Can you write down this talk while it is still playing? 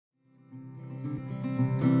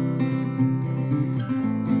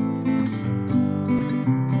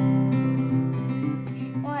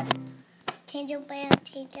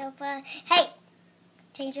jingle bell. Hey!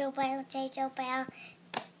 Jingle bell, jingle bell.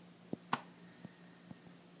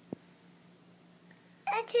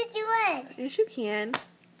 I did do it. Yes, you can.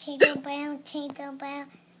 Jingle bell, jingle bell.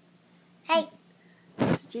 Hey!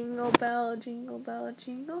 It's jingle, bell, jingle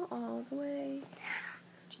all the way.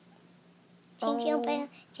 Jingle bell,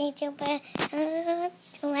 jingle bell.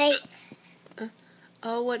 Wait.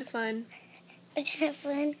 Oh, what fun Was that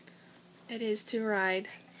fun? it is to ride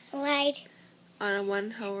Right. on a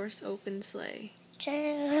one-horse open sleigh.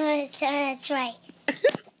 That's right.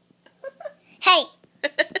 Hey!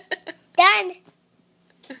 Done!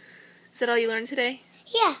 Is that all you learned today?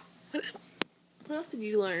 Yeah. What else did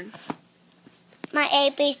you learn? My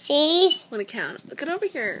ABCs. Want to count? Look it over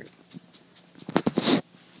here.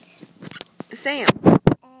 Sam.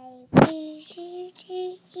 A, B, C,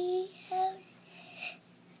 D, E, F,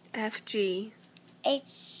 F, G,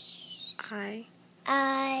 H,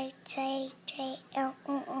 I, J, L,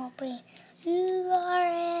 M, O, P, Q,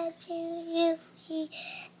 R, S, U, V,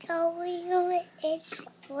 W, X,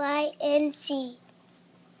 Y, and Z.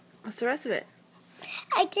 What's the rest of it?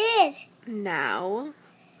 I did. Now.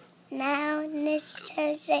 Now this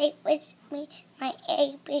time say with me my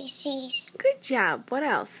ABCs. Good job. What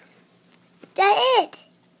else? That's it.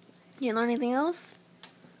 You didn't learn anything else?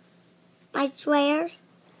 My swears.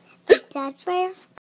 That swear.